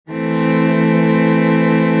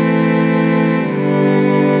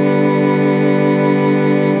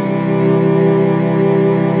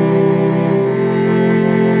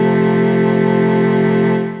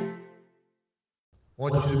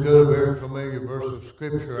you a verse of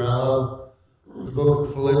Scripture. I love the book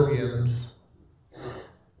of Philippians.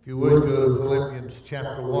 If you would go to Philippians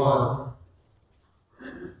chapter 1.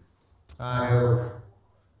 I have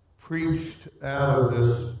preached out of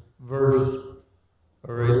this verse,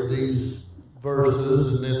 or these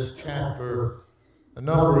verses in this chapter a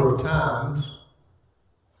number of times.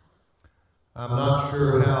 I'm not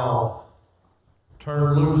sure how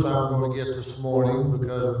turned loose I'm going to get this morning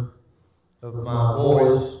because of my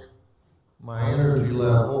voice, my energy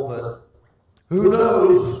level, but who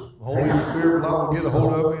knows? The Holy Spirit will get a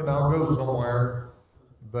hold of me and I'll go somewhere.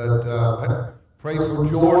 But pray for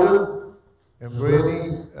Jordan and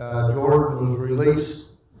Brittany. Jordan was released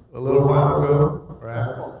a little while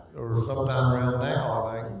ago, or sometime around now,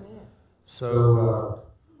 I think. So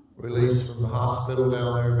released from the hospital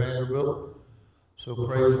down there in Vanderbilt. So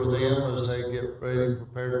pray for them as they get ready and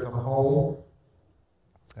prepare to come home.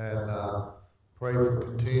 And pray for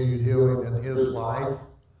continued healing in his life.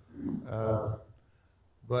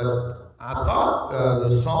 But I thought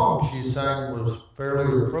the song she sang was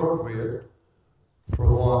fairly appropriate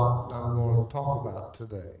for what I'm going to talk about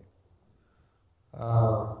today.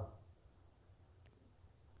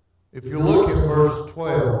 If you look at verse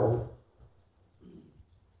 12,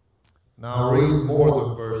 now I'll read more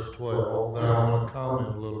than verse 12, but I want to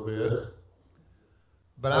comment a little bit.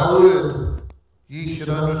 But I would, ye should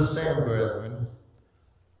understand, brethren,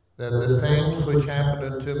 that the things which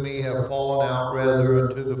happened unto me have fallen out rather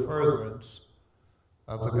unto the furtherance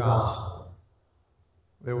of the gospel.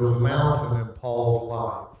 There was a mountain in Paul's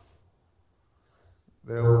life.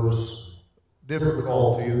 There was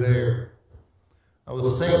difficulty there. I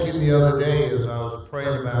was thinking the other day as I was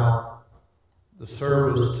praying about the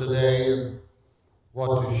service today and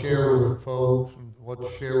what to share with the folks and what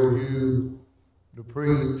to share with you to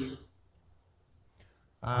preach.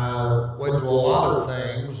 I went to a lot of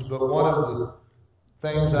things, but one of the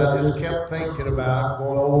things I just kept thinking about,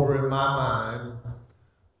 going over in my mind,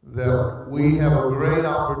 that we have a great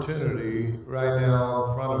opportunity right now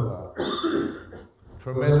in front of us.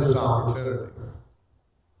 Tremendous opportunity.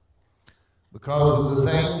 Because of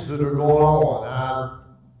the things that are going on.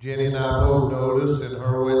 Jenny and I both noticed in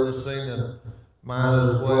her witnessing and mine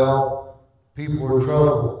as well, people are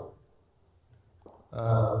troubled.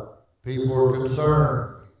 People are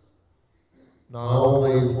concerned, not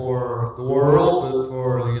only for the world, but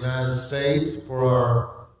for the United States, for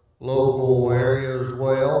our local area as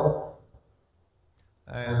well.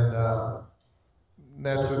 And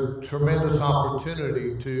that's a tremendous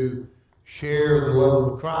opportunity to share the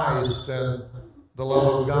love of Christ and the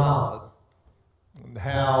love of God, and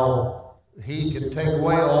how He can take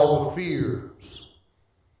away all the fears.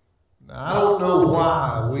 Now, I don't know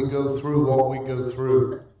why we go through what we go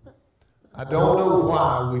through. I don't know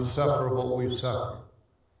why we suffer what we suffer.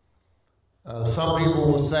 Some people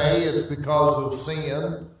will say it's because of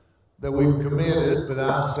sin that we've committed, but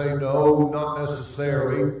I say no, not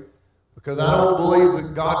necessarily, because I don't believe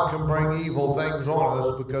that God can bring evil things on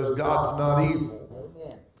us because God's not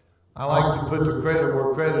evil. I like to put the credit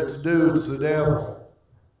where credit's due. It's the devil.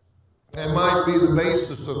 It might be the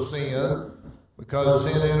basis of sin, because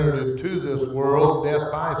sin entered into this world,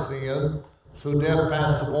 death by sin. So death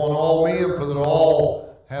passed upon all men, for that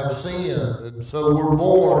all have sinned. And so we're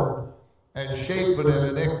born and shapen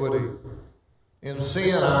in iniquity. In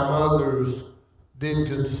sin, our mothers did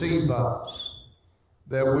conceive us,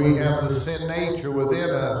 that we have the sin nature within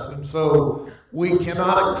us. And so we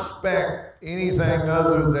cannot expect anything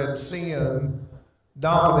other than sin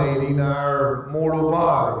dominating our mortal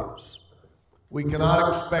bodies. We cannot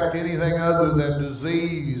expect anything other than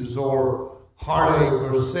disease or heartache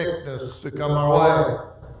or sickness to come our way,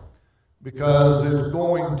 because it's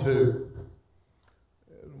going to.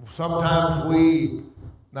 Sometimes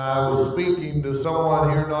I was speaking to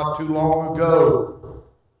someone here not too long ago,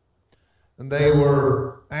 and they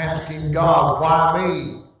were asking God, why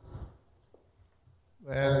me?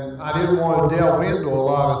 And I didn't want to delve into a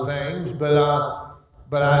lot of things, but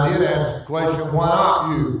I did ask the question, why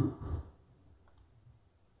not you?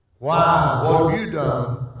 Why? What have you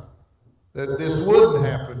done that this wouldn't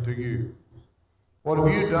happen to you? What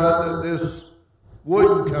have you done that this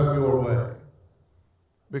wouldn't come your way?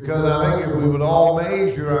 Because I think if we would all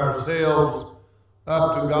measure ourselves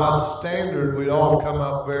up to God's standard, we'd all come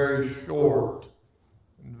up very short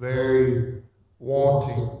and very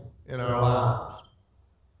wanting in our lives.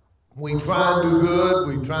 We try and do good,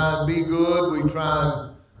 we try and be good, we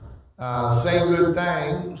try and say good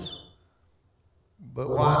things, but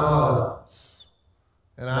why not us?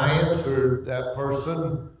 And I answered that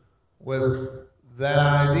person with that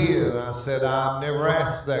idea. And I said, I've never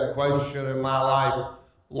asked that question in my life.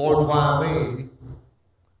 Lord, why me?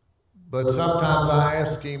 But sometimes I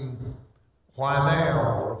ask him, why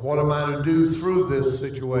now? Or what am I to do through this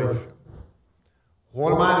situation?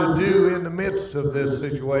 What am I to do in the midst of this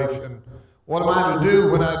situation? What am I to do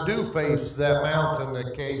when I do face that mountain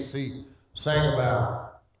that Casey sang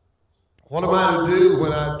about? What am I to do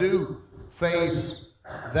when I do face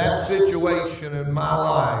that situation in my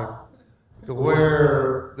life to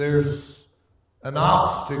where there's an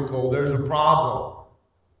obstacle, there's a problem?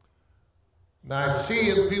 And I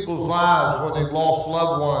see in people's lives when they've lost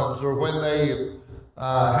loved ones or when they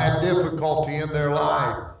had difficulty in their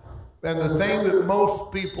life. And the thing that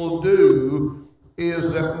most people do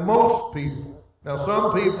is that most people, now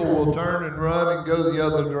some people will turn and run and go the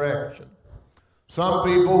other direction. Some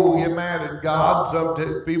people will get mad at God.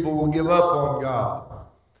 Some people will give up on God.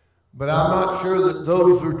 But I'm not sure that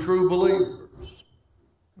those are true believers.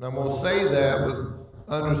 And I'm going to say that with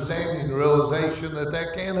understanding and realization that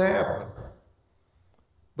that can happen.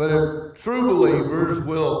 But if true believers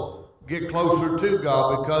will get closer to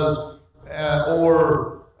God because,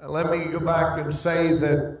 or let me go back and say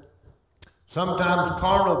that sometimes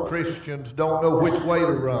carnal Christians don't know which way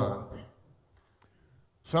to run.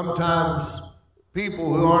 Sometimes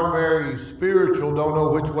people who aren't very spiritual don't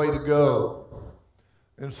know which way to go.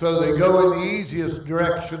 And so they go in the easiest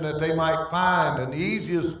direction that they might find. And the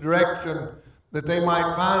easiest direction that they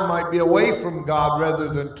might find might be away from God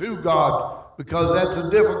rather than to God, because that's a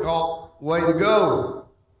difficult way to go.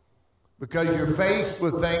 Because you're faced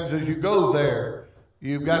with things as you go there.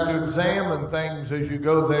 You've got to examine things as you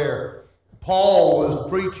go there. Paul was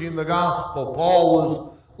preaching the gospel. Paul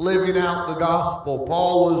was living out the gospel.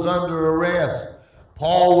 Paul was under arrest.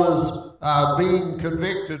 Paul was being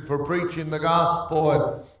convicted for preaching the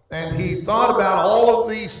gospel. And he thought about all of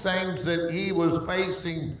these things that he was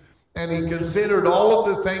facing. And he considered all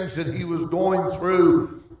of the things that he was going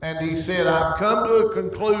through. And he said, I've come to a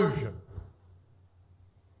conclusion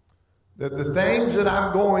that the things that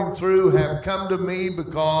I'm going through have come to me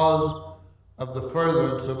because of the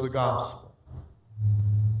furtherance of the gospel.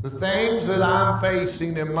 The things that I'm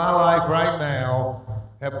facing in my life right now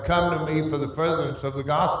have come to me for the furtherance of the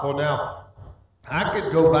gospel. Now, I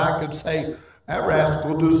could go back and say, that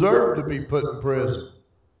rascal deserved to be put in prison.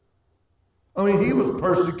 I mean, he was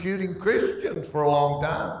persecuting Christians for a long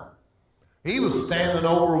time. He was standing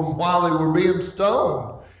over them while they were being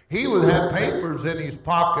stoned. He would have papers in his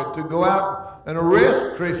pocket to go out and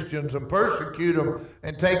arrest Christians and persecute them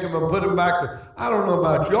and take them and put them back to, I don't know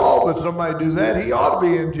about y'all, but somebody do that, he ought to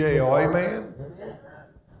be in jail, amen?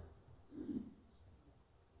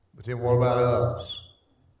 But then what about us?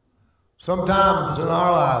 Sometimes in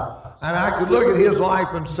our life, and I could look at his life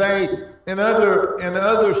and say, in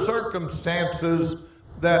other circumstances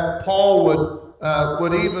that Paul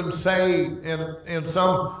would even say in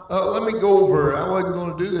some, let me go over, I wasn't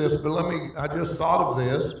going to do this, but I just thought of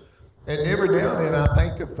this, and every now and then I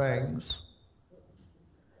think of things.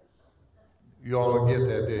 You all don't get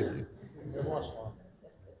that, did you?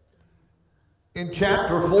 In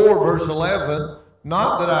chapter 4, verse 11,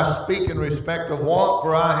 not that I speak in respect of want,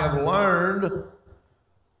 for I have learned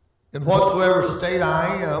in whatsoever state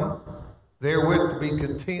I am, therewith to be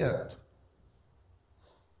content.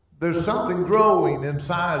 There's something growing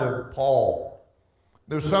inside of Paul.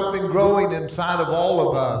 There's something growing inside of all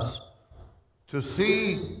of us to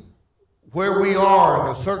see where we are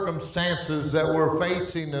and the circumstances that we're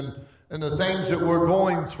facing and the things that we're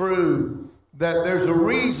going through, that there's a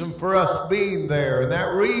reason for us being there. And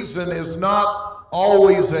that reason is not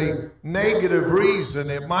always a negative reason.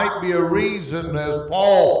 It might be a reason, as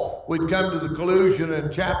Paul would come to the conclusion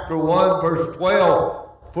in chapter 1, verse 12,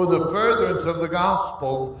 for the furtherance of the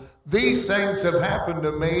gospel. These things have happened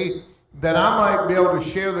to me that I might be able to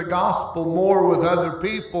share the gospel more with other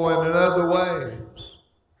people and in other ways.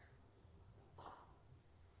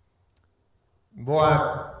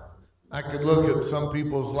 Boy, I could look at some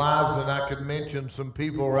people's lives and I could mention some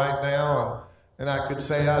people right now and I could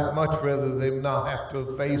say I'd much rather them not have to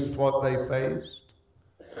have faced what they faced.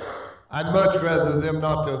 I'd much rather them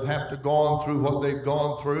not to have to gone through what they've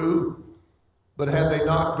gone through. But had they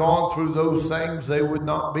not gone through those things, they would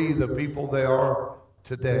not be the people they are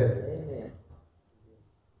today.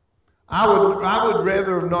 I would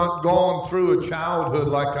rather have not gone through a childhood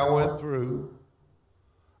like I went through.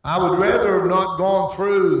 I would rather have not gone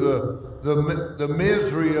through the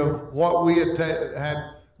misery of what we had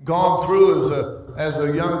gone through as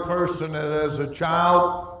a young person and as a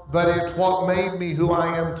child, but it's what made me who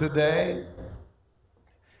I am today.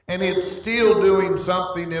 And it's still doing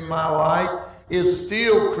something in my life. It's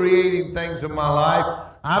still creating things in my life.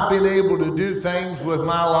 I've been able to do things with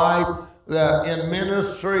my life in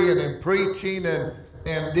ministry and in preaching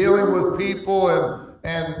and dealing with people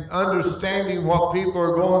and understanding what people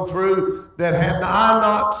are going through, that had I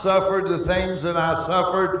not suffered the things that I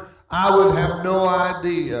suffered, I would have no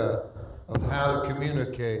idea of how to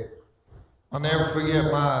communicate. I'll never forget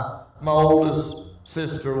my oldest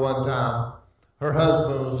sister one time. Her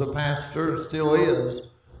husband was a pastor and still is.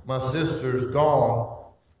 My sister's gone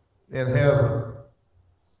in heaven.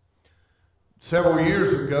 Several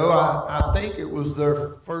years ago, I think it was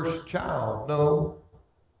their first child. No,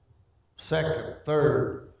 second,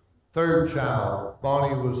 third child.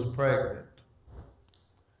 Bonnie was pregnant.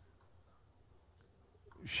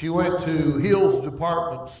 She went to Hill's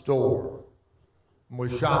department store and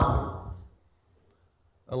was shopping.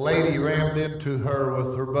 A lady rammed into her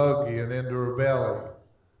with her buggy and into her belly,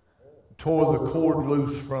 tore the cord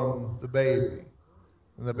loose from the baby,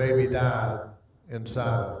 and the baby died inside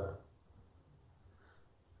of her.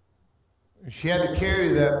 She had to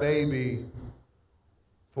carry that baby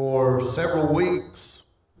for several weeks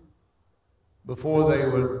before they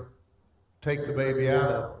would take the baby out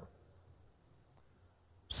of her.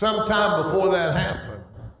 Sometime before that happened,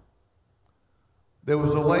 there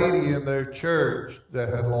was a lady in their church that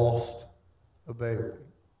had lost a baby.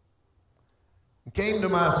 And came to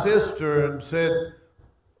my sister and said,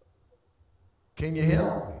 "Can you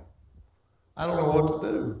help me? I don't know what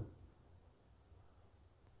to do.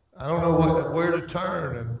 I don't know where to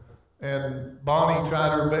turn." And Bonnie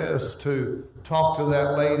tried her best to talk to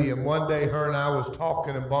that lady. And one day her and I was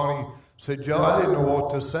talking, and Bonnie said, "Joe, I didn't know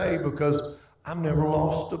what to say because I've never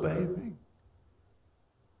lost a baby.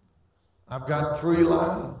 I've got 3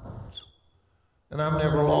 lives, and I've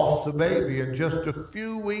never lost a baby." And just a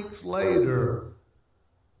few weeks later,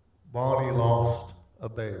 Bonnie lost a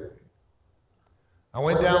baby. I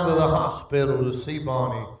went down to the hospital to see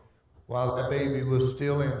Bonnie while that baby was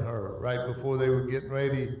still in her, right before they were getting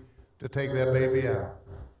ready to take that baby out.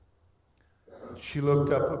 She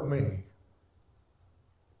looked up at me,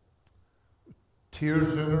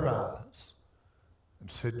 tears in her eyes, and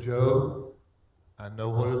said, "Joe, I know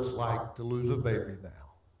what it's like to lose a baby now.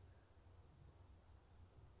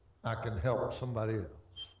 I can help somebody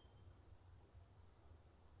else."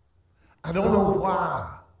 I don't know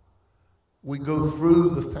why we go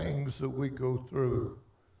through the things that we go through,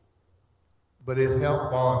 but it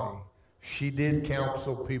helped Bonnie. She did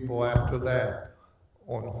counsel people after that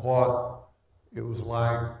on what it was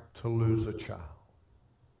like to lose a child.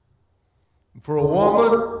 And for a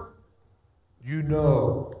woman, you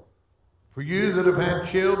know. For you that have had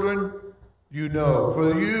children, you know.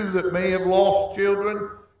 For you that may have lost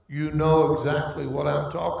children, you know exactly what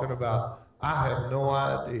I'm talking about. I have no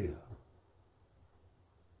idea.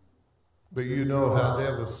 But you know how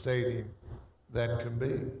devastating that can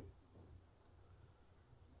be.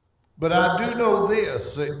 But I do know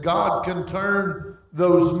this, that God can turn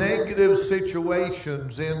those negative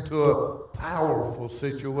situations into a powerful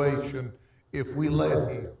situation if we let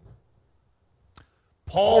Him.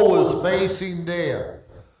 Paul was facing death.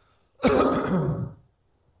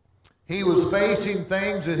 He was facing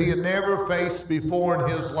things that he had never faced before in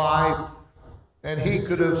his life. And he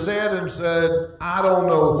could have said, "I don't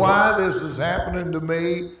know why this is happening to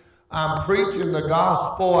me. I'm preaching the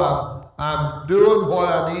gospel. I'm doing what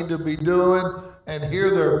I need to be doing. And here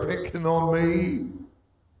they're picking on me."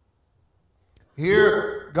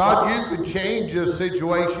 Here, God, you could change this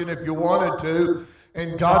situation if you wanted to.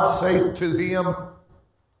 And God said to him,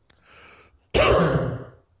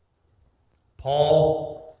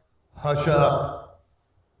 "Paul, hush up.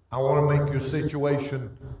 I want to make your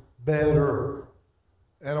situation better.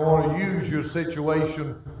 And I want to use your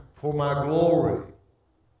situation for my glory.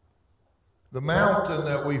 The mountain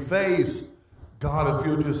that we face, God, if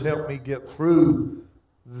you'll just help me get through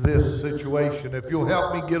this situation, if you'll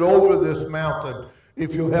help me get over this mountain,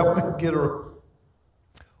 if you'll help me get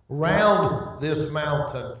around this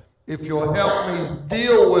mountain, if you'll help me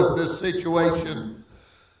deal with this situation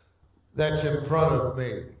that's in front of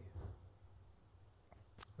me."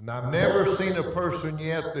 And I've never seen a person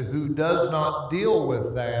yet who does not deal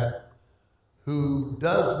with that, who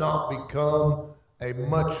does not become a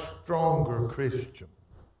much stronger Christian,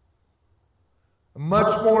 a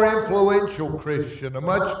much more influential Christian, a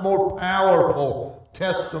much more powerful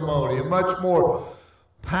testimony, a much more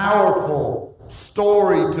powerful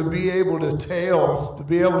story to be able to tell, to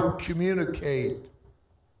be able to communicate,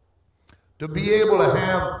 to be able to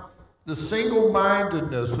have the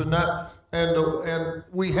single-mindedness and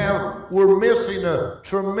we're missing a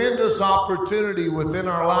tremendous opportunity within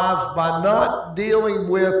our lives by not dealing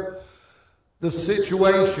with the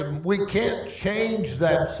situation. We can't change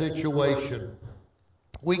that situation.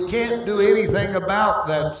 We can't do anything about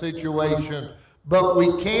that situation, but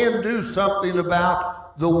we can do something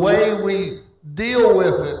about the way we deal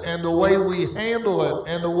with it and the way we handle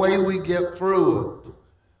it and the way we get through it.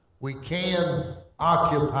 We can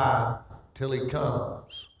occupy till he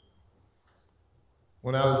comes.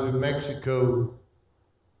 When I was in Mexico,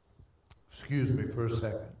 excuse me for a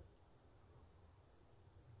second.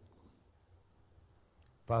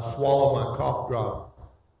 If I swallow my cough drop,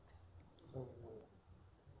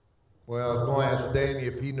 well, I was going to ask Danny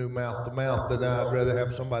if he knew mouth to mouth, but I'd rather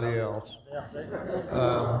have somebody else.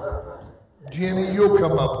 Jenny, you'll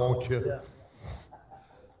come up, won't you?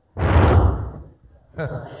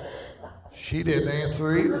 She didn't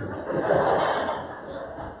answer either.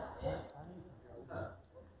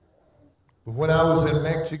 But when I was in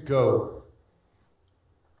Mexico,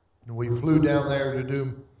 we flew down there to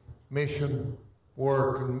do mission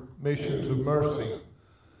work and missions of mercy.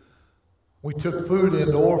 We took food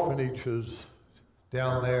into orphanages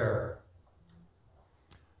down there.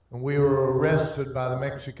 And we were arrested by the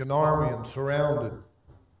Mexican army and surrounded.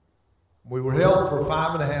 We were held for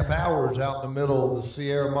 5.5 hours out in the middle of the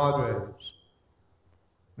Sierra Madres.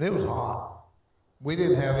 And it was hot. We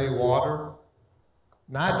didn't have any water.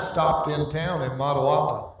 And I'd stopped in town in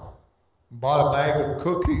Matehuala and bought a bag of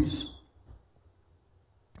cookies.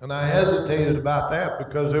 And I hesitated about that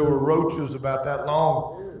because there were roaches about that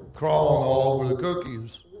long crawling all over the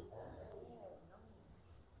cookies.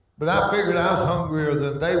 But I figured I was hungrier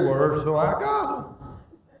than they were, so I got them.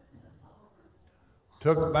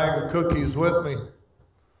 Took a bag of cookies with me.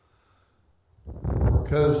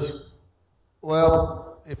 Because,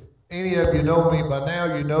 well, if any of you know me by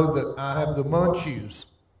now, you know that I have the munchies.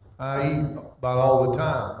 I eat about all the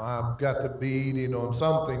time. I've got to be eating on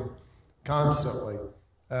something constantly.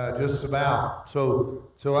 Just about. So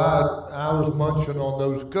I was munching on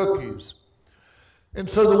those cookies. And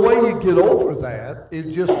so the way you get over that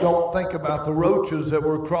is just don't think about the roaches that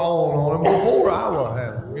were crawling on them before I would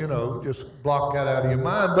have them. You know, just block that out of your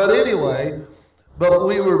mind. But anyway,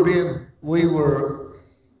 we were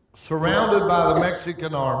surrounded by the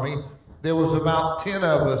Mexican army. There was about 10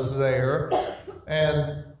 of us there.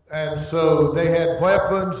 And so they had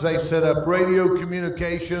weapons. They set up radio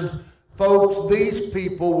communications. Folks, these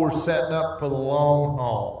people were setting up for the long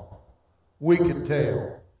haul. We could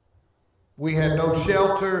tell. We had no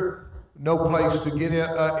shelter, no place to get in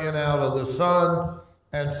out of the sun.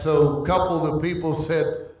 And so a couple of the people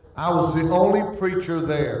said, I was the only preacher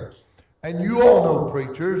there. And you all know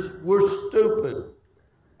preachers, we're stupid.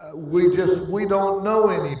 We don't know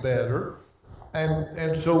any better.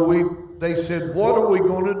 And so they said, what are we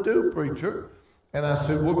going to do, preacher? And I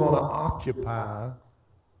said, we're going to occupy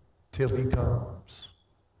till he comes.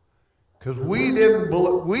 Because we didn't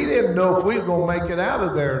know if we were going to make it out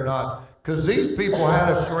of there or not. Because these people had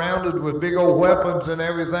us surrounded with big old weapons and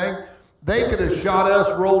everything. They could have shot us,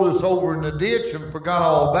 rolled us over in the ditch, and forgot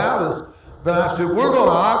all about us. But I said, we're going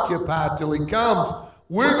to occupy till he comes.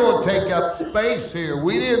 We're going to take up space here.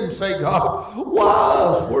 We didn't say, God, why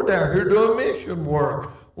us? We're down here doing mission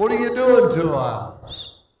work. What are you doing to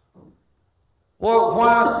us?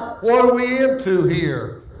 What are we into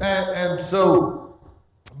here? And so,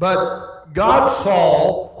 but God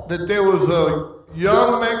saw that there was a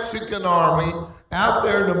young Mexican army out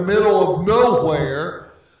there in the middle of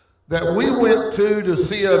nowhere that we went to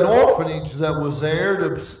see an orphanage that was there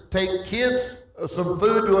to take kids some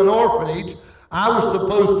food to an orphanage. I was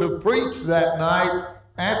supposed to preach that night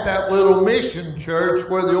at that little mission church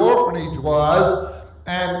where the orphanage was,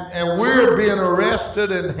 and we're being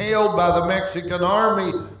arrested and held by the Mexican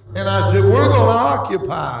army. And I said, we're going to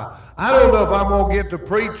occupy. I don't know if I'm going to get to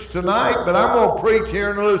preach tonight, but I'm going to preach here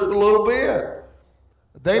in just a little bit.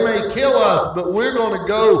 They may kill us, but we're going to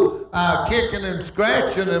go kicking and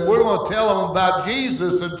scratching, and we're going to tell them about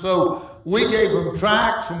Jesus. And so we gave them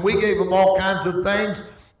tracts, and we gave them all kinds of things.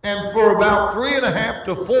 And for about 3.5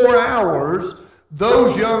 to 4 hours,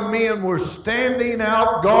 those young men were standing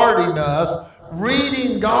out guarding us,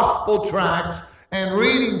 reading gospel tracts and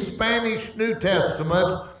reading Spanish New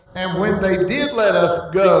Testaments. And when they did let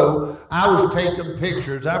us go, I was taking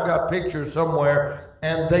pictures. I've got pictures somewhere.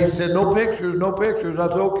 And they said, no pictures, no pictures. I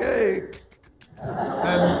said, okay.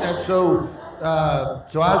 And so I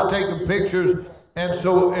was taking pictures. And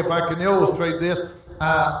so if I can illustrate this,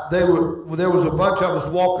 there was a bunch of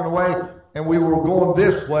us walking away, and we were going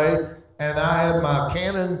this way. And I had my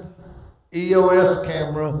Canon EOS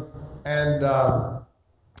camera. And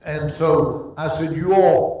so I said, you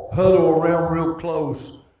all huddle around real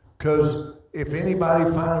close. Because if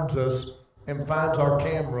anybody finds us and finds our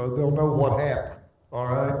camera, they'll know what happened, all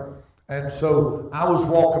right? And so I was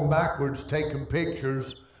walking backwards taking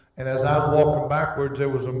pictures, and as I was walking backwards, there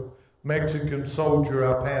was a Mexican soldier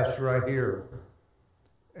I passed right here.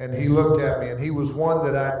 And he looked at me, and he was one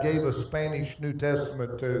that I gave a Spanish New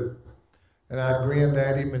Testament to. And I grinned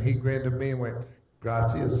at him, and he grinned at me and went,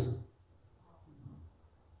 "Gracias."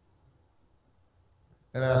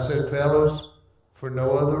 And I said, "Fellas, for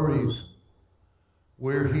no other reason,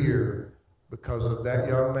 we're here because of that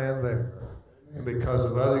young man there and because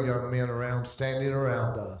of other young men around, standing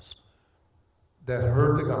around us, that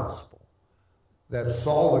heard the gospel, that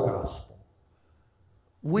saw the gospel."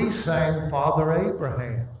 We sang Father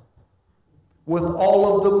Abraham with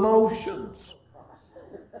all of the motions.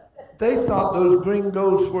 They thought those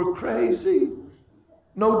gringos were crazy,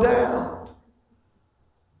 no doubt.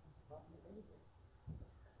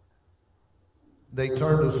 They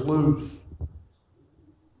turned us loose.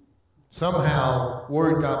 Somehow,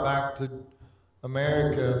 word got back to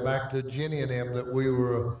America, back to Jenny and them, that we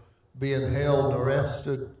were being held and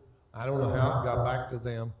arrested. I don't know how it got back to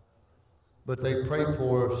them, but they prayed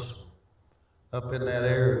for us up in that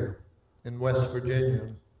area in West Virginia,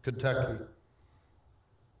 Kentucky.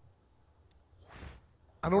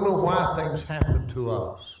 I don't know why things happen to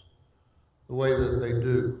us the way that they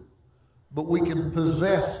do, but we can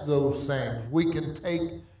possess those things. We can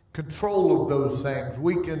take control of those things.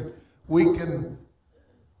 We can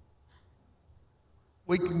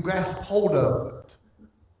grasp hold of it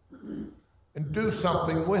and do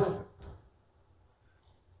something with it.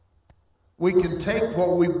 We can take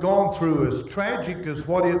what we've gone through, as tragic as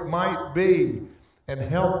what it might be, and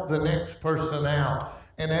help the next person out.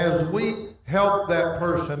 And as we help that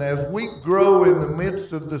person, as we grow in the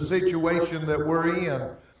midst of the situation that we're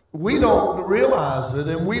in, we don't realize it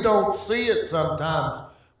and we don't see it sometimes,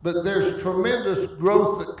 but there's tremendous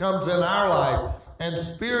growth that comes in our life and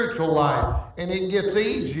spiritual life, and it gets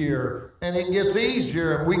easier and it gets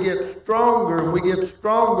easier, and we get stronger and we get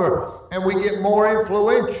stronger, and we get more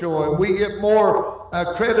influential, and we get more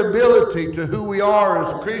credibility to who we are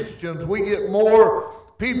as Christians. We get more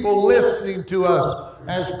people listening to us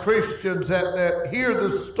as Christians that hear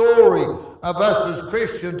the story of us as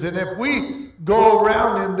Christians. And if we go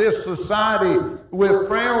around in this society with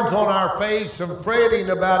frowns on our face and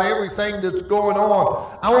fretting about everything that's going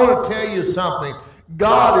on, I want to tell you something.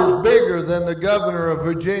 God is bigger than the governor of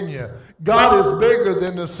Virginia. God is bigger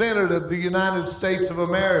than the Senate of the United States of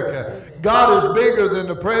America. God is bigger than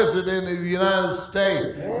the President of the United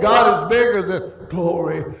States. God is bigger than,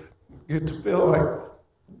 glory, get to feel like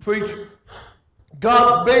preach.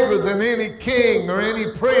 God's bigger than any king or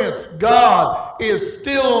any prince. God is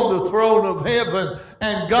still on the throne of heaven,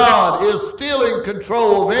 and God is still in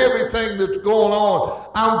control of everything that's going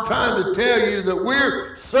on. I'm trying to tell you that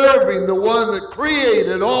we're serving the one that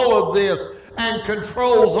created all of this and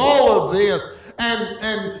controls all of this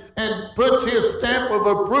and puts his stamp of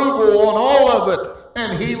approval on all of it.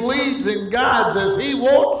 And he leads and guides as he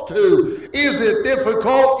wants to. Is it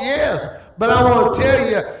difficult? Yes. But I want to tell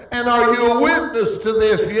you, and are you a witness to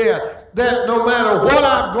this yet, that no matter what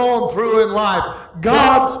I've gone through in life,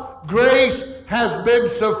 God's grace has been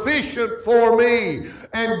sufficient for me,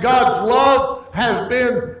 and God's love has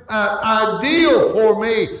been ideal for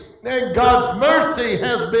me, and God's mercy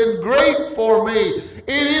has been great for me. It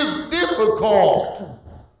is difficult,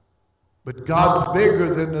 but God's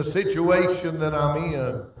bigger than the situation that I'm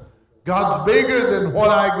in. God's bigger than what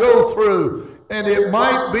I go through. And it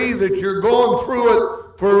might be that you're going through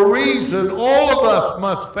it for a reason. All of us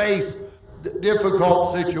must face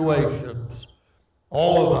difficult situations.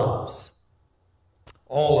 All of us.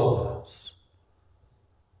 All of us.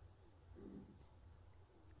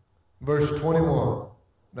 Verse 21.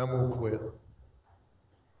 Then we'll quit.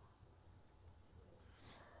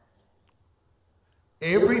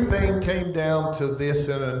 Everything came down to this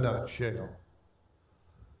in a nutshell.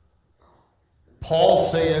 Paul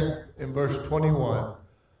said in verse 21,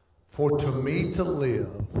 "For to me to live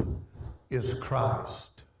is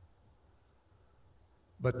Christ,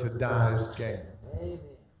 but to die is gain." Amen.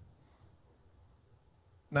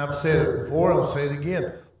 Now, I've said it before, I'll say it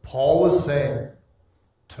again. Paul was saying,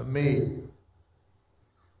 to me,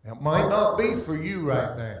 it might not be for you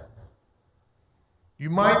right now. You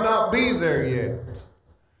might not be there yet.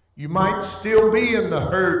 You might still be in the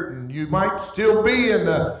hurting. You might still be in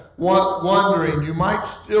the wondering. You might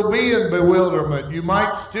still be in bewilderment. You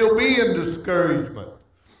might still be in discouragement.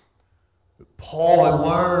 But Paul had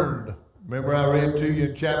learned, remember I read to you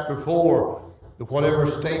in chapter 4, that whatever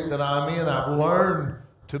state that I'm in, I've learned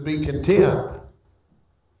to be content.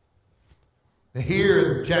 And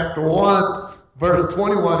here in chapter 1, verse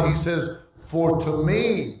 21, he says, "For to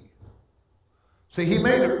me." See, he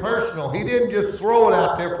made it personal. He didn't just throw it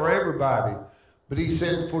out there for everybody. But he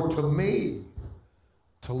said, for to me,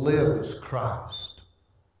 to live is Christ.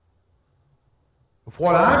 If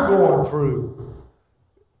what I'm going through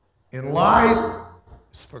in life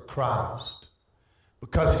is for Christ.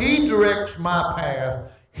 Because he directs my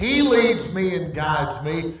path. He leads me and guides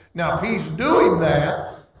me. Now, if he's doing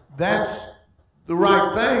that, that's the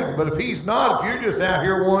right thing. But if he's not, if you're just out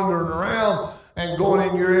here wandering around and going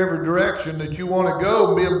in your every direction that you want to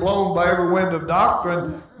go, being blown by every wind of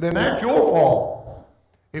doctrine, then that's your fault.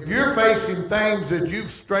 If you're facing things that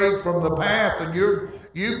you've strayed from the path and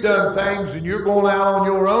you've done things and you're going out on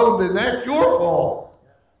your own, then that's your fault.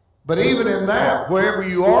 But even in that, wherever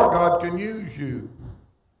you are, God can use you.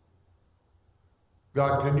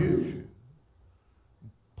 God can use you.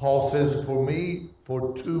 Paul says,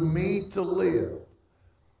 for to me to live,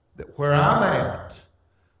 that where I'm at,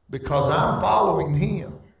 because I'm following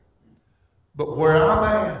him, but where I'm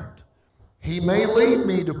at, he may lead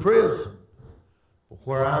me to prison, but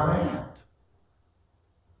where I'm at,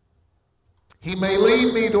 he may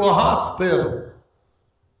lead me to a hospital,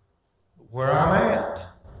 but where I'm at,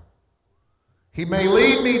 he may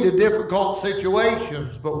lead me to difficult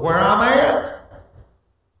situations, but where I'm at,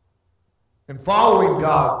 and following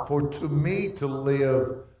God, for to me to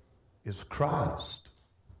live is Christ.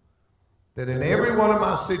 That in every one of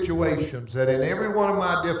my situations, that in every one of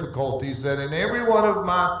my difficulties, that in every one of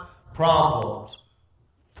my problems,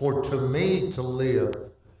 for to me to live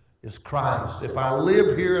is Christ. If I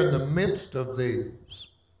live here in the midst of these,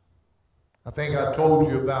 I think I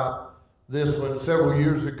told you about this one several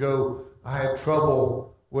years ago. I had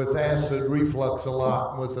trouble with acid reflux a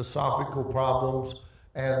lot, with esophageal problems,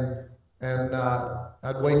 and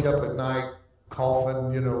I'd wake up at night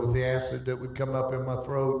coughing, with the acid that would come up in my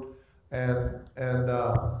throat, but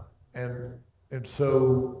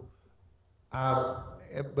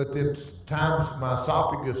then times my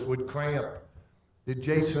esophagus would cramp. Did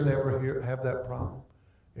Jason ever have that problem?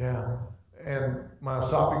 Yeah. And my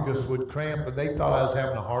esophagus would cramp, and they thought I was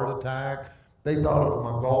having a heart attack. They thought it was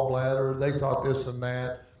my gallbladder. They thought this and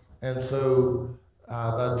that, and so.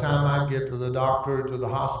 By the time I'd get to the doctor, to the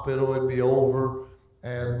hospital, it'd be over.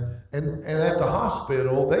 And at the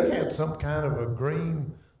hospital, they had some kind of a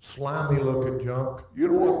green, slimy-looking junk. You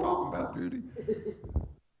know what I'm talking about, Judy?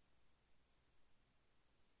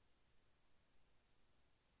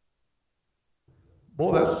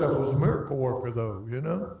 Boy, that stuff was a miracle worker, though,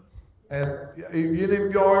 And any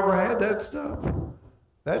of y'all ever had that stuff?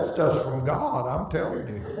 That stuff's from God, I'm telling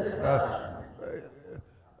you.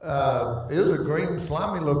 It was a green,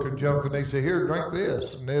 slimy-looking junk, and they said, here, drink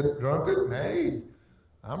this. And they'd drunk it, and hey,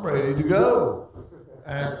 I'm ready to go.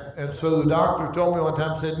 And so the doctor told me one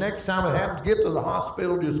time, said, next time it happens, get to the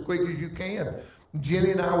hospital just as quick as you can. Jenny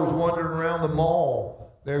and I was wandering around the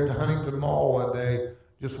mall, there at the Huntington Mall one day,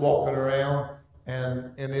 just walking around,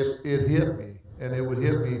 and it hit me. And it would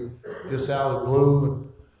hit me just out of the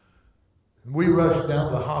blue. And we rushed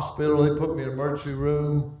down to the hospital. They put me in the emergency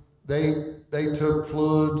room. They took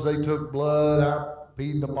fluids, they took blood, I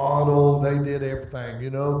peed in the bottle, they did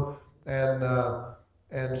everything,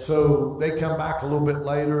 And so they come back a little bit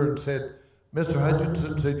later and said, Mr.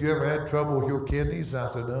 Hutchinson, said, you ever had trouble with your kidneys?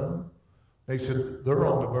 I said, no. They said, they're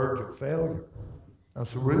on the verge of failure. I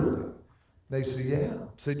said, really? They said, yeah. I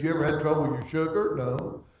said, you ever had trouble with your sugar?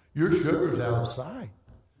 No. Your sugar's out of sight.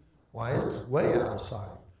 Why, it's way out of sight.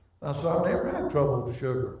 I said, I've never had trouble with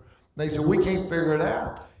sugar. They said, we can't figure it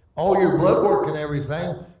out. All your blood work and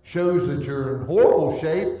everything shows that you're in horrible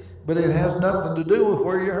shape, but it has nothing to do with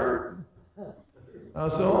where you're hurting. I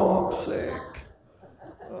said, oh, I'm sick.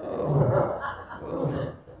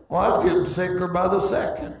 Well, I was getting sicker by the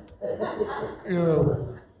second.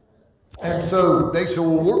 And so they said,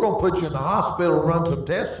 well, we're going to put you in the hospital and run some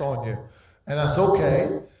tests on you. And I said,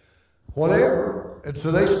 okay, whatever. And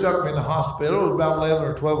so they stuck me in the hospital. It was about 11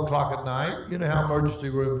 or 12 o'clock at night. You know how emergency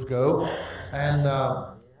rooms go. And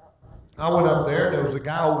I went up there, and there was a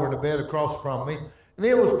guy over in the bed across from me. And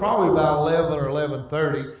it was probably about 11 or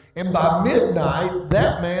 11:30. And by midnight,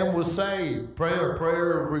 that man was saved. Prayer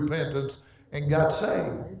of repentance, and got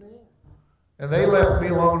saved. And they left me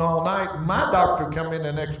alone all night. My doctor come in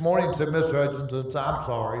the next morning and said, Mr. Hutchinson, I'm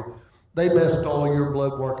sorry. They messed all of your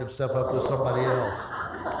blood work and stuff up with somebody else.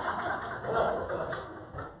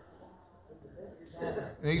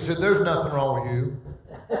 And he said, there's nothing wrong with you.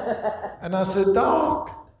 And I said,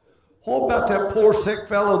 Doc, what about that poor sick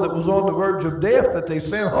fellow that was on the verge of death that they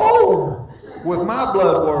sent home with my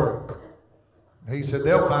blood work? He said,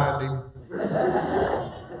 they'll find him.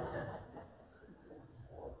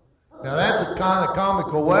 Now that's a kind of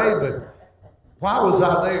comical way, but why was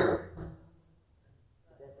I there?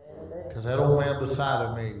 Because that old man beside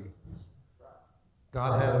of me,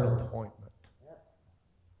 God had an appointment.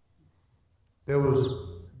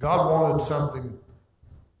 God wanted something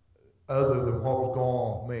other than what was going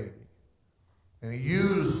on with me. And he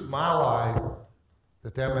used my life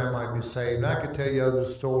that man might be saved. And I could tell you other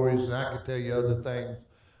stories, and I could tell you other things.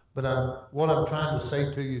 But what I'm trying to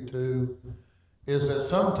say to you, too, is that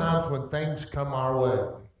sometimes when things come our way,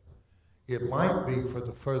 it might be for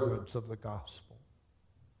the furtherance of the gospel.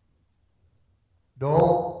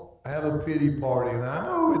 Don't have a pity party. And I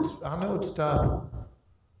know it's tough.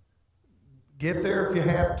 Get there if you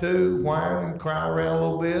have to, whine and cry around a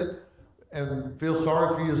little bit, and feel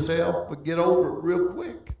sorry for yourself, but get over it real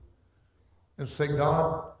quick. And say,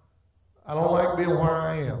 God, I don't like being where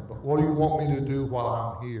I am, but what do you want me to do while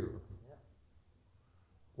I'm here?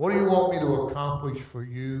 What do you want me to accomplish for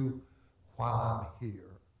you while I'm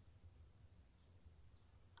here?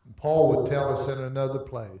 And Paul would tell us in another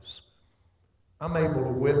place, I'm able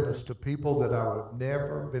to witness to people that I would have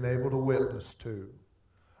never been able to witness to.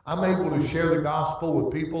 I'm able to share the gospel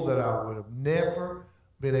with people that I would have never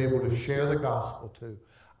been able to share the gospel to.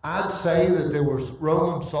 I'd say that there were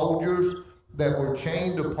Roman soldiers that were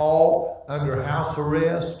chained to Paul under house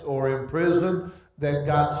arrest or in prison that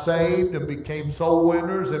got saved and became soul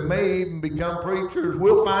winners and may even become preachers.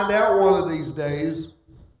 We'll find out one of these days.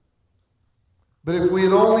 But if we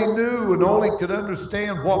had only knew and only could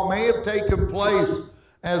understand what may have taken place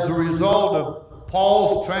as a result of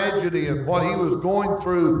Paul's tragedy and what he was going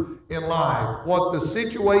through in life, what the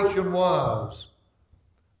situation was,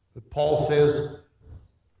 that Paul says,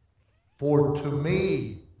 for to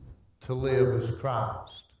me to live is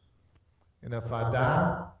Christ. And if I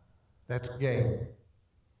die, that's gain.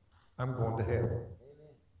 I'm going to heaven.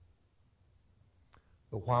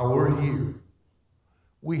 But while we're here,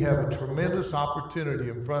 we have a tremendous opportunity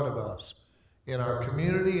in front of us in our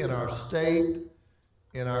community, in our state,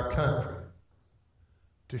 in our country,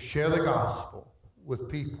 to share the gospel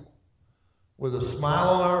with people with a smile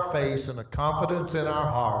on our face and a confidence in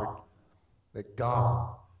our heart that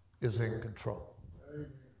God is in control.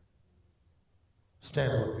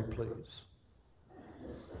 Stand with me, please.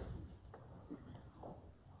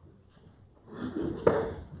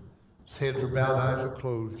 His heads are bowed, eyes are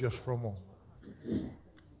closed just for a moment.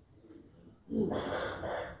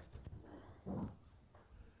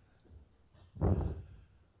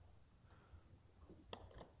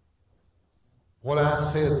 What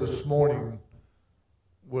I said this morning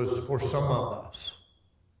was for some of us,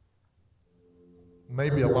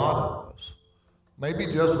 maybe a lot of us, maybe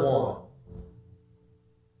just one.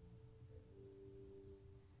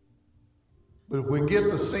 But if we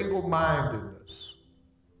get the single-mindedness,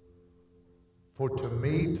 for to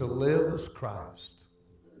me to live is Christ.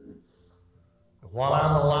 While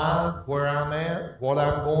I'm alive, where I'm at, what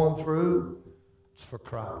I'm going through, it's for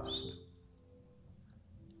Christ.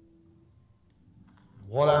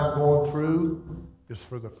 What I'm going through is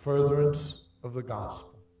for the furtherance of the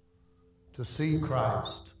gospel. To see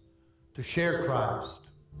Christ, to share Christ,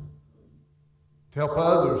 to help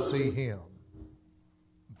others see Him,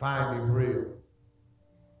 and find Him real.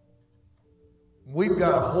 We've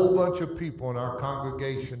got a whole bunch of people in our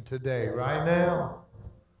congregation today, right now,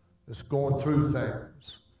 that's going through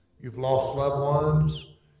things. You've lost loved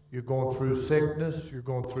ones. You're going through sickness. You're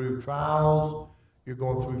going through trials. You're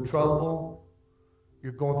going through trouble.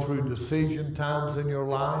 You're going through decision times in your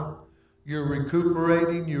life. You're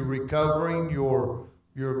recuperating. You're recovering.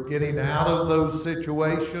 You're getting out of those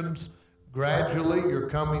situations gradually. You're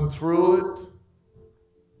coming through it.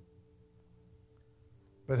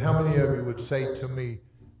 But how many of you would say to me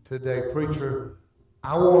today, preacher,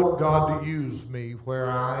 I want God to use me where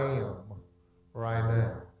I am right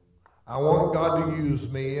now. I want God to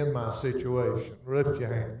use me in my situation. Lift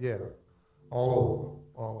your hand. Yeah. All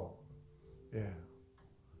over. Yeah.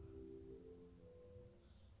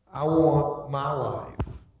 I want my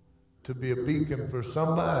life to be a beacon for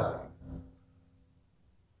somebody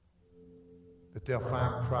that they'll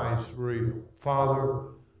find Christ real. Father,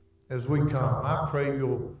 as we come, I pray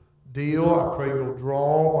you'll deal. I pray you'll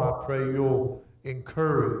draw. I pray you'll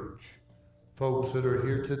encourage folks that are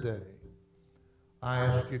here today. I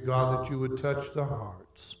ask you, God, that you would touch their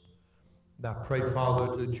hearts. And I pray,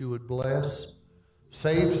 Father, that you would bless,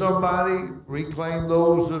 save somebody, reclaim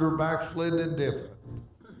those that are backslidden and different.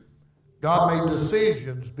 God, may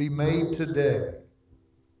decisions be made today,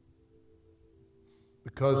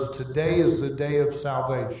 because today is the day of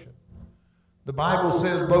salvation. The Bible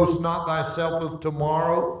says, boast not thyself of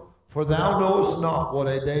tomorrow, for thou knowest not what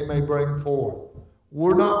a day may bring forth.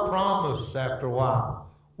 We're not promised after a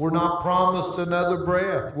while. We're not promised another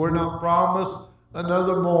breath. We're not promised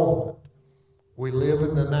another moment. We live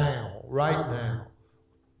in the now, right now.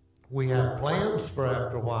 We have plans for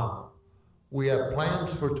after a while. We have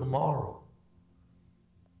plans for tomorrow.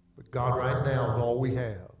 But God, right now is all we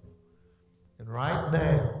have. And right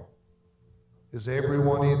now is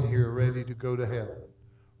everyone in here ready to go to heaven.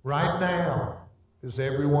 Right now is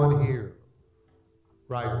everyone here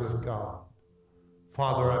right with God.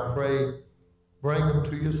 Father, I pray, bring them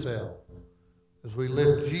to yourself as we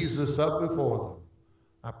lift Jesus up before them.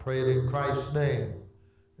 I pray it in Christ's name,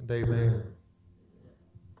 and amen.